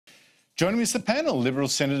Joining me is the panel, Liberal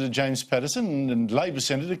Senator James Paterson and Labor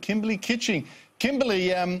Senator Kimberley Kitching.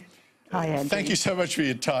 Kimberley, Hi, Andrew. Thank you so much for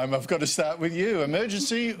your time. I've got to start with you.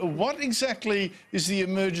 Emergency, what exactly is the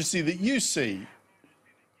emergency that you see?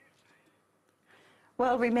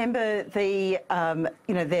 Well, remember, there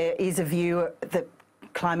is a view that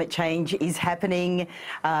climate change is happening.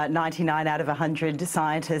 99 out of 100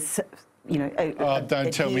 scientists,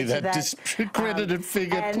 don't tell me that discredited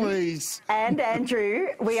figure, please. And Andrew,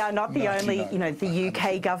 we are not the only, the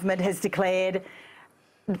UK government has declared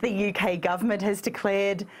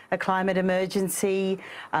a climate emergency.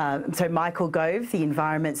 So Michael Gove, the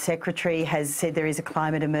Environment Secretary, has said there is a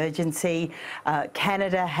climate emergency.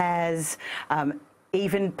 Canada has.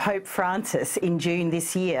 Even Pope Francis in June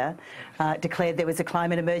this year declared there was a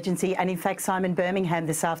climate emergency. And in fact, Simon Birmingham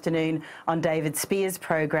this afternoon on David Spear's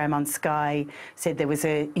program on Sky said there was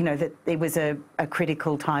that it was a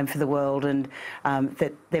critical time for the world and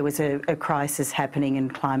that there was a crisis happening in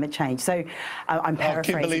climate change. So I'm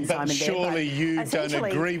paraphrasing Simon there. Surely you don't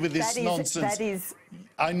agree with this nonsense.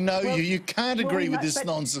 I know you can't agree with this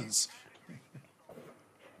nonsense.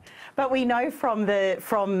 But we know from the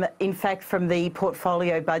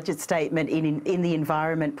portfolio budget statement in the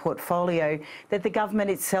environment portfolio that the government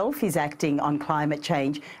itself is acting on climate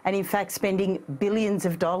change and in fact spending billions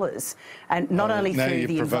of dollars, and not only through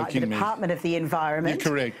the Department of the Environment.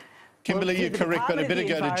 You're correct. Kimberley, you're correct, but I better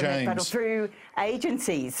go to James. But through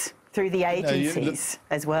the agencies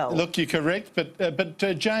as well. Look, you're correct, but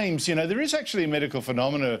James, there is actually a medical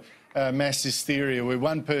phenomena, mass hysteria, where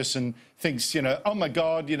one person thinks, oh my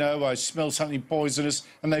God, I smell something poisonous,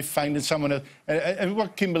 and they faint, and someone else. And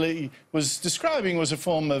what Kimberley was describing was a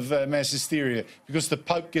form of mass hysteria, because the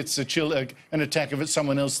Pope gets an attack of it,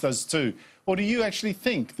 someone else does too. Or do you actually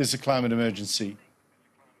think there's a climate emergency?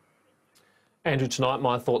 Andrew, tonight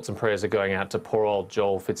my thoughts and prayers are going out to poor old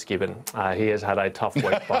Joel Fitzgibbon. He has had a tough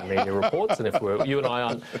week by media reports, and you and I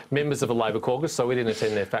aren't members of the Labor caucus, so we didn't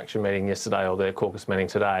attend their faction meeting yesterday or their caucus meeting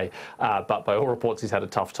today, but by all reports he's had a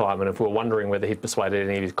tough time, and if we're wondering whether he'd persuaded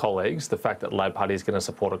any of his colleagues, the fact that the Labor Party is going to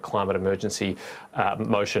support a climate emergency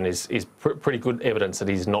motion is pretty good evidence that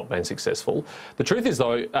he's not been successful. The truth is,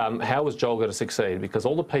 though, how was Joel going to succeed? Because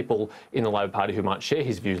all the people in the Labor Party who might share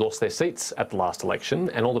his views lost their seats at the last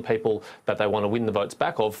election, and all the people that they want to win the votes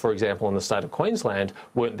back of, for example, in the state of Queensland,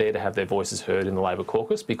 weren't there to have their voices heard in the Labor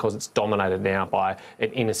caucus because it's dominated now by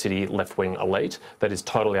an inner-city left-wing elite that is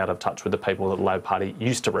totally out of touch with the people that the Labor Party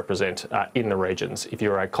used to represent in the regions. If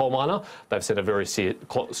you're a coal miner, they've sent a very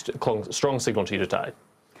strong signal to you today.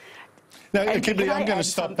 Now, Kimberley, I'm going to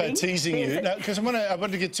stop teasing you because I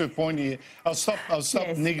want to get to a point here. I'll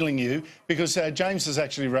stop niggling you because James has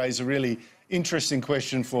actually raised a really interesting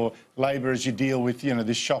question for Labor as you deal with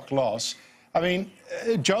this shock loss. I mean,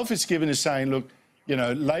 Joel Fitzgibbon is saying, look,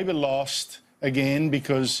 Labor lost again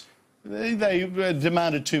because they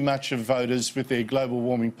demanded too much of voters with their global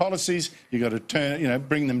warming policies. You've got to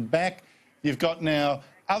bring them back. You've got now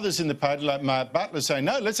others in the party like Mark Butler saying,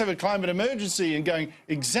 no, let's have a climate emergency, and going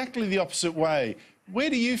exactly the opposite way. Where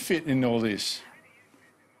do you fit in all this?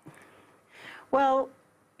 Well,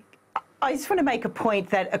 I just want to make a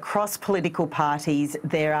point that across political parties,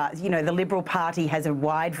 there are, the Liberal Party has a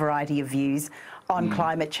wide variety of views on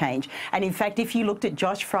climate change. And in fact, if you looked at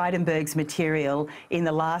Josh Frydenberg's material in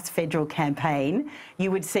the last federal campaign,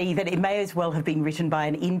 you would see that it may as well have been written by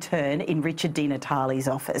an intern in Richard Di Natale's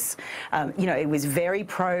office. It was very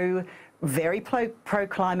pro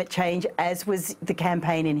climate change, as was the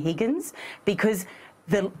campaign in Higgins, because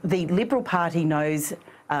the Liberal Party knows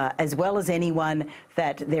as well as anyone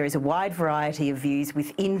that there is a wide variety of views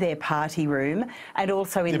within their party room, and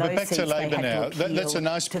also in those seats they have to appeal That's a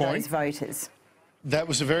nice point. Those voters. That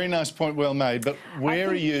was a very nice point, well made. But where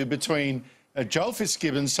are you between Joel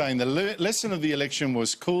Fitzgibbon saying the lesson of the election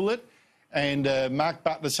was cool it, and Mark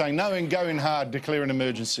Butler saying no and go in hard, declare an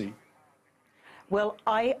emergency? Well,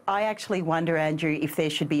 I actually wonder, Andrew, if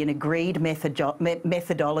there should be an agreed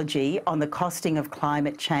methodology on the costing of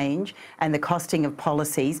climate change and the costing of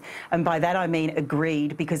policies. And by that I mean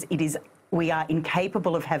agreed, because we are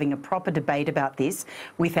incapable of having a proper debate about this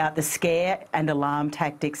without the scare and alarm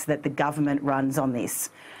tactics that the government runs on this.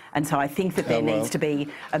 And so I think that there needs to be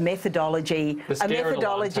a methodology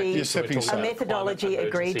agreed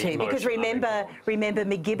to. Because remember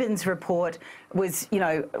McGibbon's report was,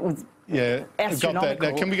 astronomical. Got that.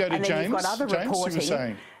 Now, can we go to and James? Then you've got other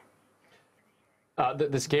reporting.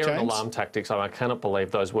 The scare and alarm tactics, I cannot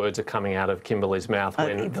believe those words are coming out of Kimberley's mouth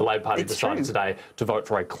when the Labor Party decided today to vote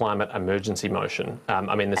for a climate emergency motion.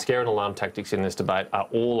 I mean, the scare and alarm tactics in this debate are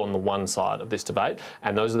all on the one side of this debate,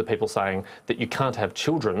 and those are the people saying that you can't have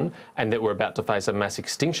children and that we're about to face a mass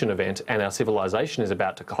extinction event and our civilisation is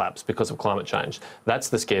about to collapse because of climate change. That's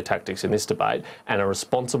the scare tactics in this debate, and a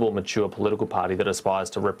responsible, mature political party that aspires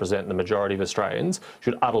to represent the majority of Australians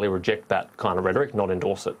should utterly reject that kind of rhetoric, not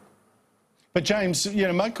endorse it. But James, you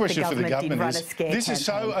know, my question for the government is, this is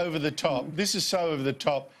so over the top. This is so over the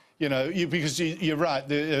top, you know, because you're right.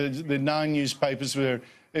 The 9 newspapers were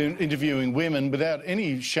interviewing women without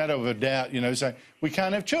any shadow of a doubt, you know, saying we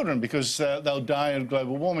can't have children because they'll die of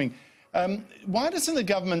global warming. Why doesn't the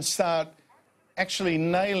government start actually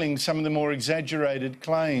nailing some of the more exaggerated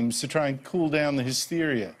claims to try and cool down the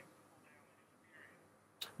hysteria?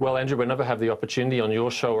 Well, Andrew, whenever I have the opportunity on your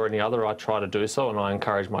show or any other, I try to do so, and I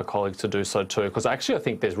encourage my colleagues to do so too, because actually I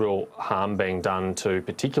think there's real harm being done to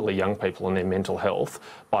particularly young people and their mental health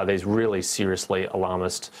by these really seriously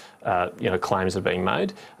alarmist claims that are being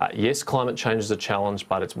made. Yes, climate change is a challenge,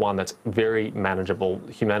 but it's one that's very manageable.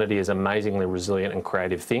 Humanity is an amazingly resilient and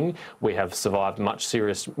creative thing. We have survived much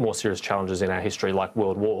more serious challenges in our history, like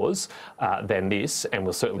world wars, than this, and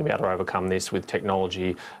we'll certainly be able to overcome this with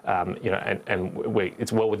technology,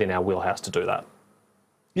 it's well within our wheelhouse to do that.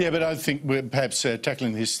 Yeah, but I think perhaps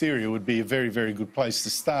tackling the hysteria would be a very, very good place to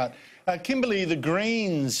start. Kimberley, the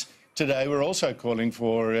Greens today were also calling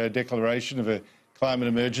for a declaration of a climate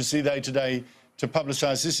emergency. They today, to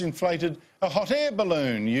publicise this, inflated a hot air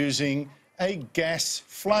balloon using a gas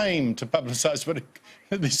flame to publicise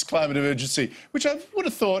this climate emergency, which I would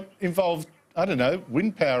have thought involved, I don't know,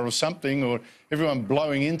 wind power or something, or everyone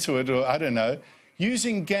blowing into it, or I don't know,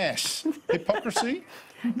 using gas. Hypocrisy?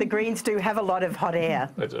 The Greens do have a lot of hot air.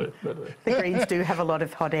 They do. The Greens do have a lot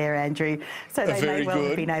of hot air, Andrew, so they may well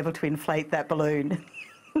have been able to inflate that balloon.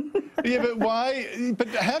 Yeah, but why? But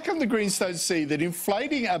how come the Greens don't see that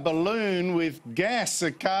inflating a balloon with gas,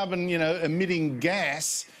 a carbon, emitting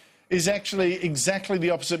gas, is actually exactly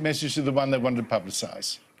the opposite message to the one they wanted to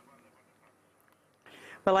publicise?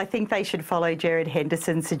 Well, I think they should follow Gerard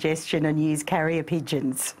Henderson's suggestion and use carrier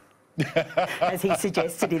pigeons, as he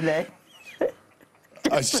suggested in the...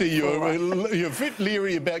 I see you're a bit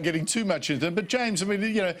leery about getting too much into it. But, James, I mean,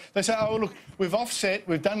 they say, oh, look, we've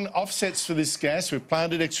done offsets for this gas, we've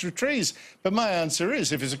planted extra trees. But my answer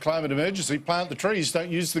is, if it's a climate emergency, plant the trees, don't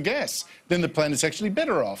use the gas. Then the planet's actually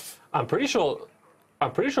better off. I'm pretty sure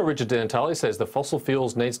Richard D'Anatoli says the fossil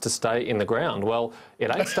fuels needs to stay in the ground. Well,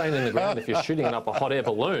 it ain't staying in the ground if you're shooting up a hot air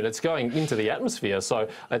balloon. It's going into the atmosphere. So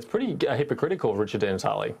it's pretty hypocritical of Richard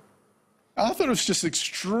D'Anatoli. I thought it was just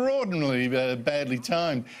extraordinarily badly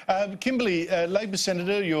timed. Kimberley, Labor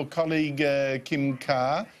Senator, your colleague Kim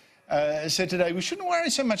Carr, said today we shouldn't worry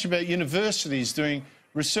so much about universities doing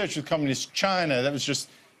research with communist China. That was just,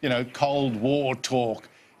 Cold War talk.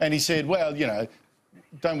 And he said, well,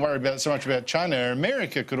 don't worry so much about China.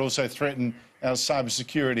 America could also threaten our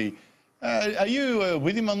cybersecurity. Are you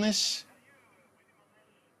with him on this?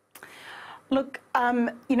 Look,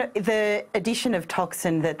 the addition of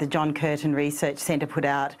toxin that the John Curtin Research Centre put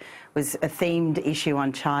out was a themed issue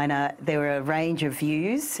on China. There were a range of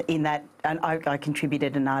views in that, and I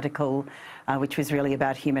contributed an article which was really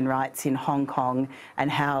about human rights in Hong Kong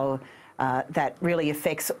and how that really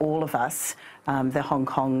affects all of us, the Hong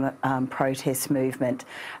Kong protest movement.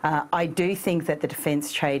 I do think that the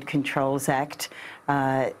Defence Trade Controls Act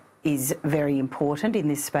is very important in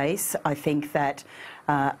this space.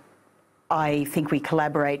 I think we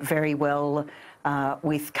collaborate very well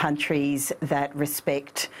with countries that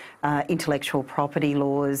respect intellectual property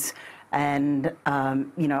laws, and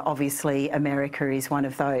obviously America is one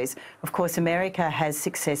of those. Of course, America has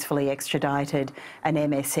successfully extradited an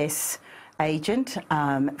MSS agent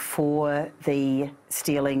for the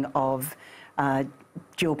stealing of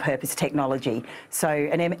dual-purpose technology. So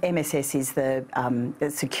an MSS is the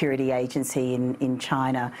security agency in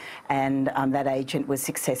China, and that agent was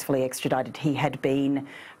successfully extradited. He had been,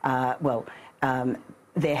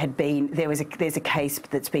 there's a case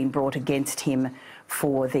that's been brought against him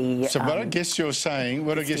for the. So what I guess you're saying,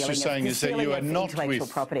 is that you are not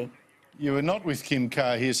with Kim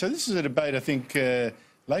Carr here. So this is a debate I think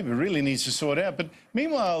Labor really needs to sort out. But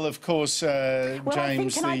meanwhile, of course,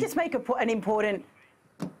 James, can I just make an important?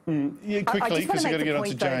 Yeah, quickly, because you've got to get on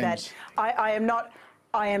to James. I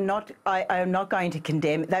am not going to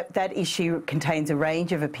condemn that issue. Contains a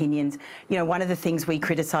range of opinions. One of the things we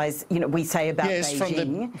criticise, we say about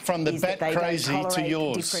Beijing, from the bat crazy to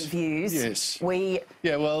yours, different views. Yes.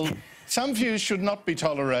 some views should not be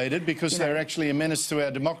tolerated because they're actually a menace to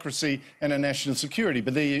our democracy and our national security.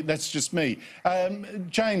 But that's just me.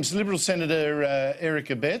 James, Liberal Senator Eric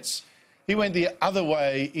Abetz, he went the other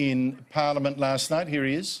way in Parliament last night. Here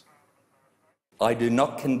he is. I do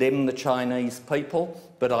not condemn the Chinese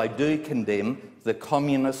people, but I do condemn the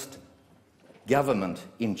communist government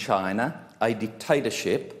in China, a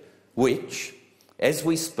dictatorship which, as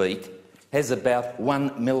we speak, has about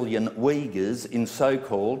 1 million Uyghurs in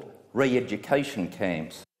so-called re-education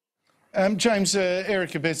camps. James,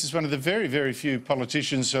 Eric Abetz is one of the very, very few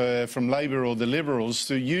politicians from Labor or the Liberals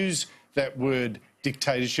to use that word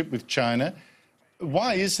dictatorship with China.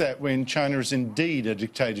 Why is that when China is indeed a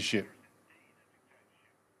dictatorship?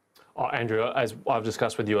 Oh, Andrew, as I've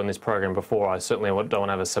discussed with you on this program before, I certainly don't want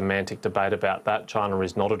to have a semantic debate about that. China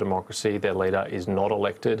is not a democracy. Their leader is not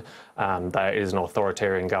elected. There is an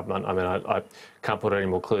authoritarian government. I mean, I can't put it any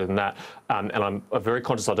more clear than that. And I'm very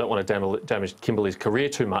conscious I don't want to damage Kimberley's career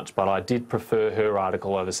too much, but I did prefer her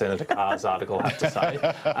article over Senator Carr's article, I have to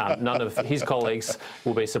say. None of his colleagues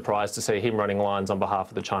will be surprised to see him running lines on behalf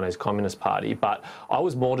of the Chinese Communist Party. But I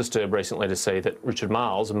was more disturbed recently to see that Richard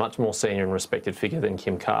Marles, a much more senior and respected figure than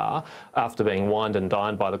Kim Carr, after being wined and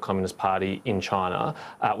dined by the Communist Party in China,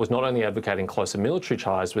 was not only advocating closer military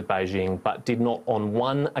ties with Beijing, but did not on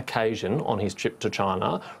one occasion on his trip to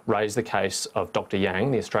China raise the case of Dr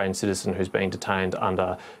Yang, the Australian citizen who's being detained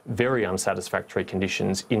under very unsatisfactory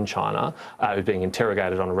conditions in China, who's being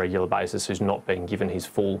interrogated on a regular basis, who's not being given his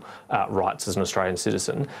full rights as an Australian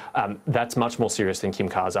citizen. That's much more serious than Kim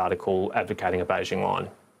Carr's article advocating a Beijing line.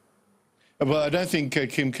 Well, I don't think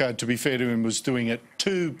Kim Carr, to be fair to him, was doing it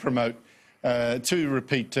to promote, to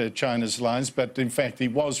repeat China's lines, but in fact he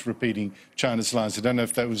was repeating China's lines. I don't know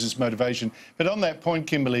if that was his motivation. But on that point,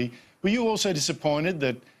 Kimberley, were you also disappointed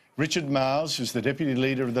that Richard Marles, who's the Deputy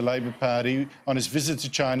Leader of the Labor Party, on his visit to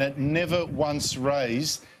China, never once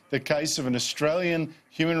raised the case of an Australian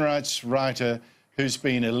human rights writer who's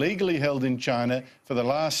been illegally held in China for the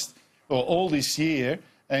last, or all this year,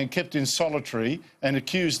 and kept in solitary and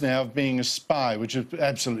accused now of being a spy, which is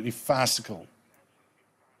absolutely farcical?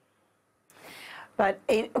 But,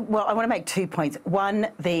 well, I want to make 2 points. One,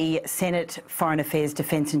 the Senate Foreign Affairs,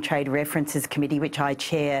 Defence and Trade References Committee, which I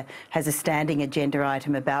chair, has a standing agenda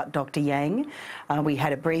item about Dr Yang. We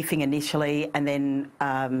had a briefing initially and then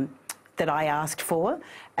that I asked for,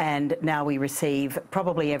 and now we receive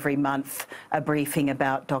probably every month a briefing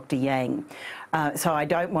about Dr Yang. So I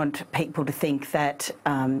don't want people to think that,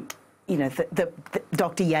 you know,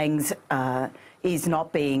 Dr Yang's is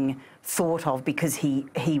not being thought of, because he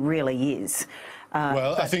really is.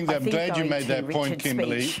 Well, I think I'm glad you made that point,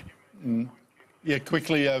 Kimberley. Yeah,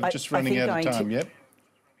 quickly, just running out of time, yep.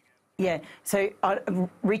 Yeah, so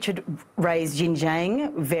Richard raised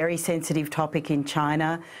Xinjiang, very sensitive topic in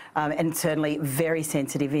China, and certainly very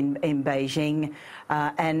sensitive in Beijing,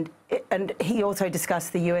 and he also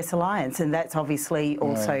discussed the US alliance, and that's obviously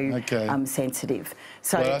also sensitive.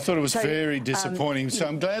 So, well, I thought it was very disappointing. So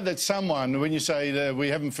I'm glad that someone, when you say that we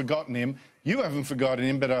haven't forgotten him, you haven't forgotten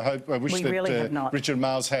him, but I wish that really Richard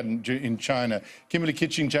Marles hadn't in China. Kimberley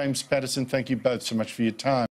Kitching, James Paterson, thank you both so much for your time.